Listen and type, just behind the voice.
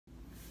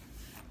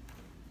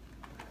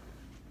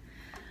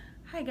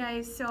Hi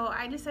guys, so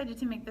I decided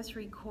to make this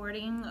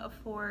recording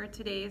for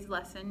today's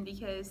lesson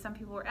because some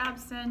people were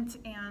absent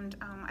and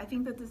I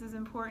think that this is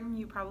important.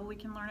 You probably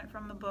can learn it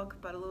from the book,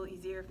 but a little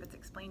easier if it's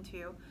explained to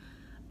you.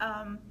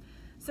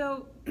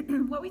 So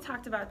what we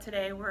talked about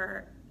today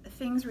were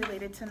things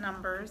related to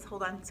numbers.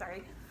 Hold on,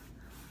 sorry.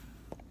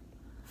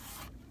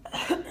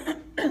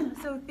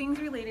 So things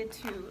related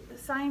to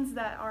signs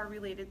that are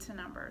related to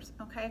numbers,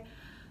 okay?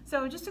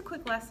 So just a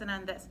quick lesson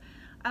on this.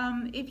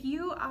 If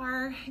you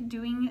are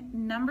doing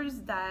numbers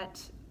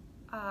that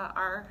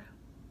are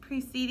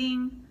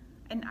preceding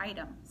an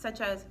item, such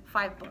as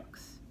 5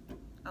 books,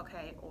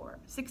 okay, or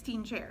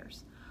 16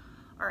 chairs.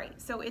 All right,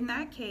 so in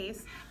that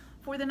case,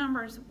 for the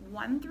numbers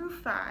 1 through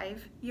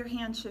 5, your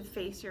hand should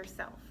face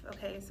yourself,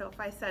 okay? So if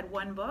I said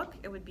 1 book,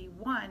 it would be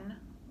 1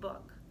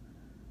 book,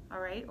 all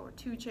right? Or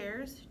 2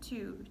 chairs,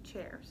 2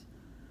 chairs.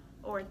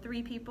 Or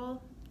 3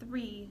 people,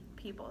 3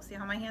 people. See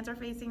how my hands are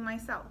facing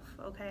myself,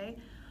 okay?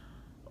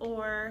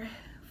 Or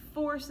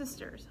 4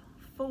 sisters,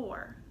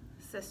 4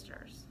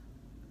 sisters.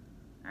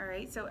 All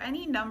right, so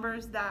any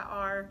numbers that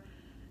are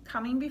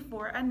coming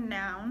before a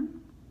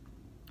noun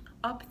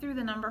up through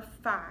the number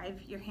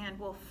 5, your hand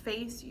will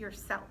face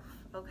yourself,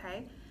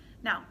 okay?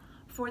 Now,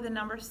 for the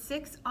number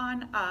 6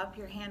 on up,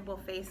 your hand will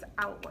face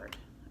outward,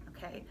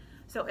 okay?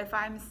 So if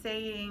I'm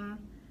saying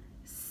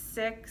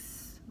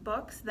 6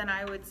 books, then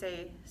I would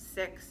say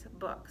 6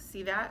 books.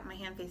 See that? My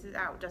hand faces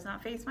out. It does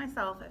not face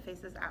myself, it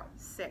faces out.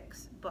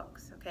 6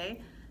 books,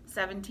 okay?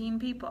 17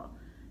 people.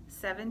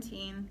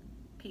 17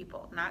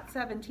 people. Not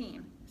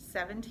 17.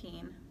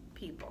 17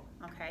 people,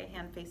 okay?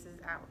 Hand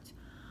faces out.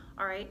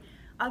 All right?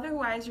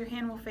 Otherwise, your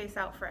hand will face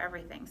out for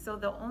everything. So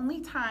the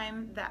only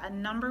time that a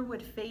number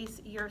would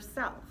face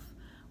yourself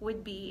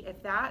would be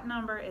if that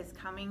number is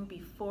coming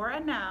before a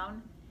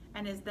noun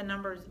and is the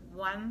numbers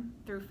 1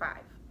 through 5.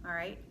 All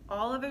right,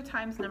 all other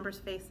times numbers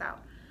face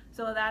out.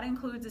 So that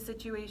includes a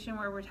situation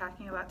where we're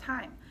talking about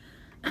time.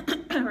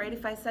 Right,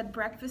 if I said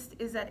breakfast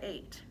is at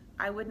 8,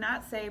 I would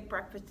not say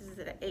breakfast is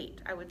at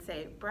 8. I would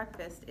say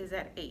breakfast is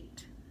at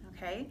 8,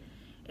 okay?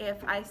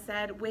 If I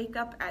said wake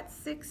up at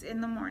 6 in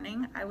the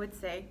morning, I would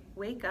say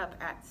wake up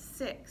at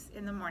 6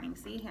 in the morning.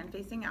 See, hand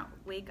facing out,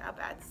 wake up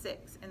at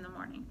 6 in the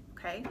morning,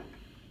 okay?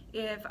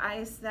 If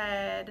I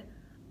said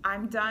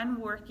I'm done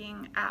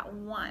working at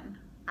 1,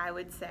 I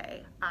would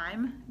say,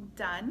 I'm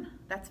done,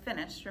 that's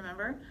finished,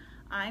 remember?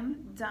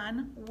 I'm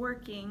done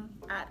working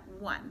at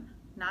 1,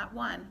 not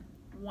 1,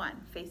 1,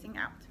 facing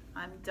out.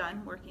 I'm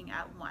done working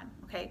at 1,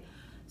 okay?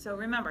 So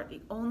remember,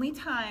 the only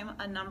time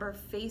a number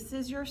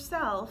faces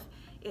yourself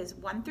is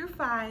 1 through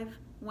 5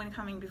 when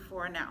coming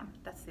before a noun.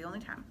 That's the only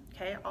time,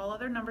 okay? All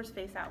other numbers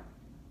face out,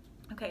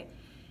 okay?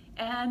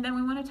 And then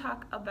we want to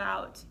talk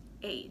about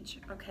age,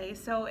 okay?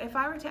 So if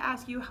I were to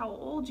ask you how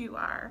old you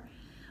are,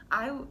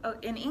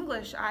 in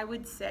English, I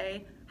would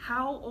say,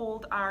 how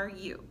old are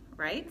you,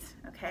 right?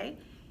 Okay.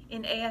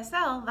 In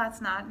ASL, that's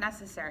not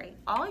necessary.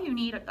 All you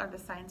need are the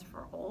signs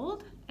for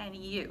old and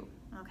you,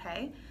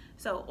 okay?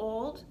 So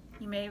old,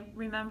 you may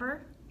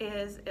remember,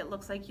 is it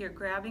looks like you're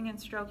grabbing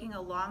and stroking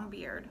a long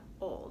beard,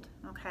 old,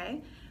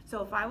 okay?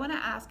 So if I want to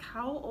ask,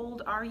 how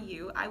old are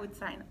you, I would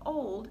sign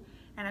old,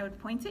 and I would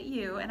point at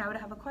you, and I would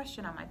have a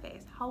question on my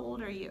face. How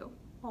old are you?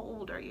 How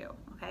old are you?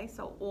 Okay,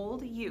 so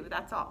old, you,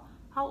 that's all.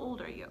 How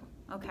old are you?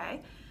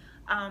 Okay,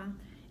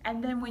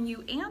 and then when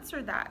you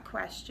answer that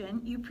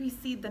question, you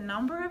precede the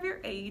number of your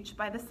age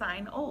by the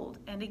sign old.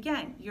 And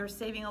again, you're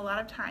saving a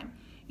lot of time.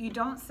 You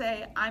don't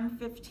say, I'm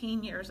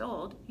 15 years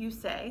old. You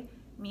say,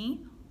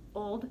 me,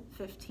 old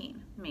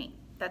 15, me.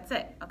 That's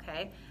it,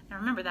 okay? Now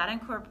remember, that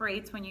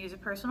incorporates when you use a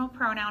personal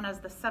pronoun as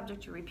the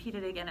subject, you repeat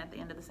it again at the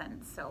end of the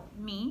sentence. So,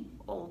 me,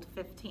 old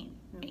 15,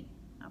 me,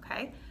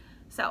 okay?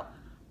 So,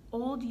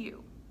 old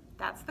you,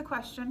 that's the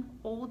question,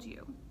 old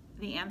you.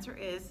 The answer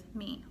is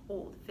me,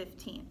 old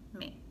 15,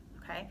 me,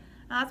 okay?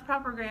 Now that's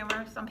proper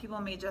grammar. Some people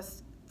may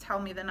just tell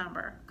me the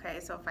number, okay?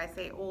 So if I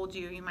say old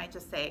you, you might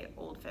just say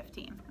old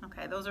 15,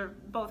 okay? Those are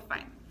both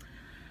fine.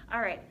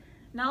 All right,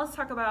 now let's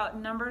talk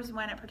about numbers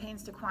when it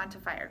pertains to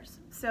quantifiers.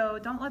 So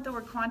don't let the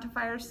word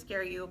quantifiers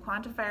scare you. A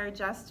quantifier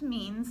just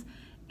means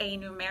a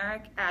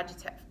numeric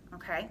adjective,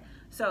 okay?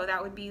 So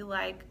that would be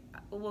like,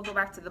 we'll go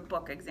back to the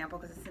book example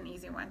because it's an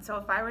easy one. So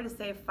if I were to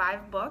say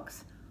 5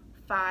 books,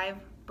 5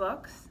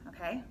 books,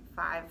 okay,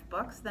 5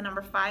 books. The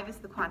number 5 is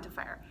the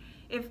quantifier.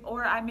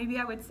 Maybe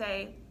I would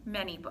say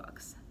many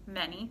books.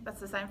 Many, that's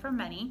the sign for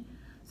many.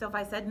 So if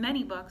I said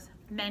many books,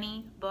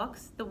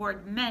 the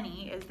word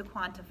many is the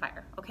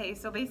quantifier. Okay,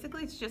 so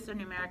basically it's just a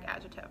numeric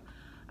adjective.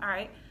 All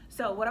right,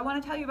 so what I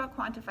want to tell you about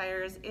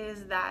quantifiers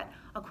is that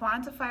a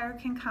quantifier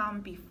can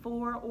come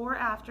before or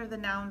after the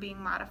noun being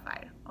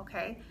modified,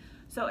 okay?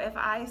 So if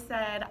I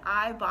said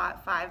I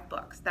bought 5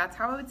 books, that's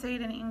how I would say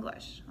it in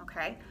English,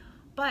 okay?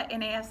 But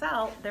in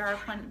ASL, there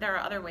are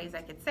other ways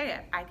I could say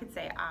it. I could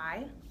say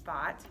I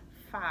bought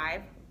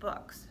 5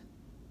 books.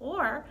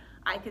 Or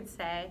I could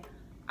say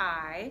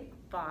I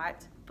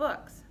bought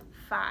books,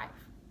 5.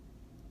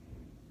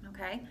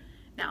 Okay?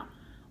 Now,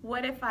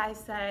 what if I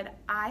said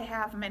I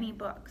have many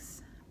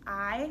books?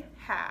 I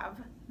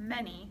have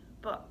many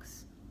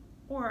books.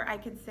 Or I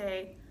could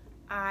say,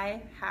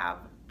 I have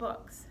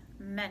books,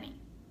 many.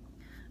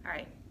 All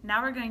right,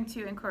 now we're going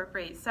to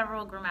incorporate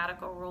several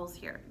grammatical rules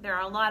here. There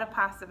are a lot of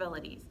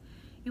possibilities.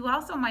 You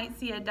also might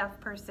see a deaf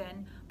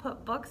person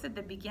put books at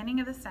the beginning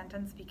of the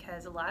sentence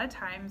because a lot of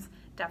times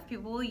deaf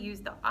people will use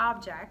the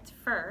object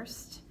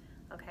first,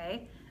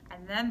 okay,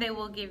 and then they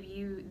will give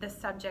you the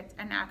subject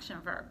and action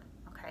verb,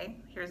 okay?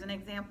 Here's an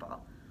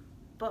example.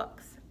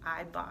 Books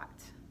I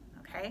bought,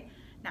 okay?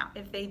 Now,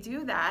 if they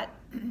do that,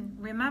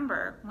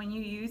 remember, when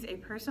you use a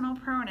personal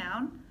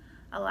pronoun,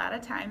 a lot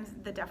of times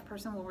the deaf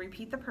person will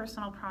repeat the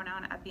personal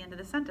pronoun at the end of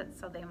the sentence.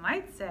 So they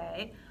might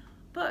say,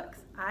 books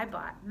I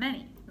bought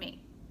many,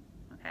 me,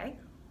 okay?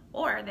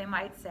 Or they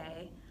might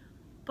say,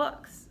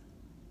 books,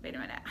 wait a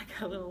minute, I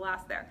got a little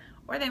lost there.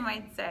 Or they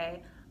might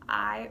say,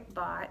 I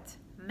bought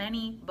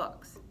many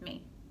books,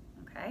 me,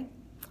 okay?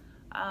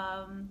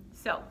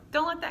 So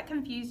don't let that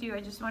confuse you.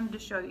 I just wanted to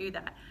show you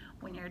that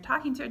when you're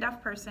talking to a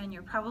deaf person,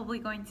 you're probably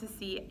going to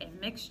see a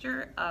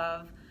mixture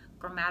of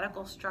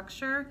grammatical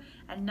structure,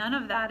 and none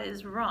of that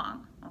is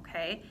wrong,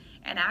 okay?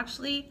 And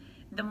actually,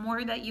 the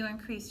more that you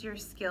increase your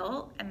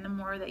skill and the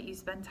more that you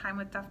spend time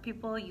with deaf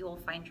people, you'll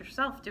find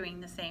yourself doing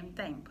the same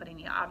thing, putting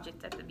the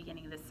object at the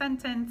beginning of the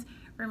sentence,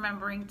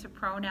 remembering to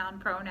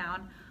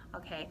pronoun,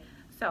 okay?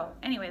 So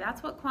anyway,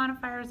 that's what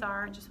quantifiers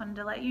are. Just wanted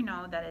to let you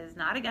know that it is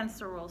not against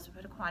the rules to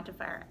put a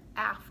quantifier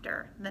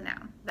after the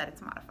noun that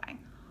it's modifying.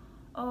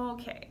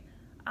 Okay,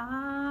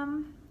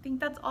 I think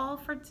that's all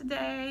for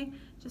today.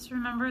 Just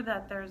remember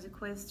that there's a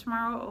quiz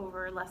tomorrow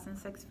over Lesson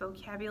 6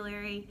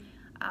 vocabulary,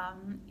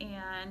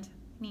 and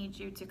need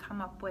you to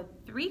come up with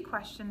 3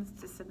 questions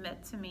to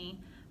submit to me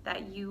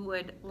that you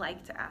would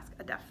like to ask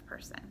a deaf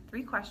person.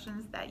 3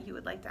 questions that you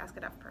would like to ask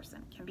a deaf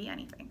person. Can be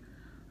anything.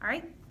 All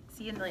right,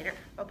 see you later.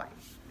 Bye-bye.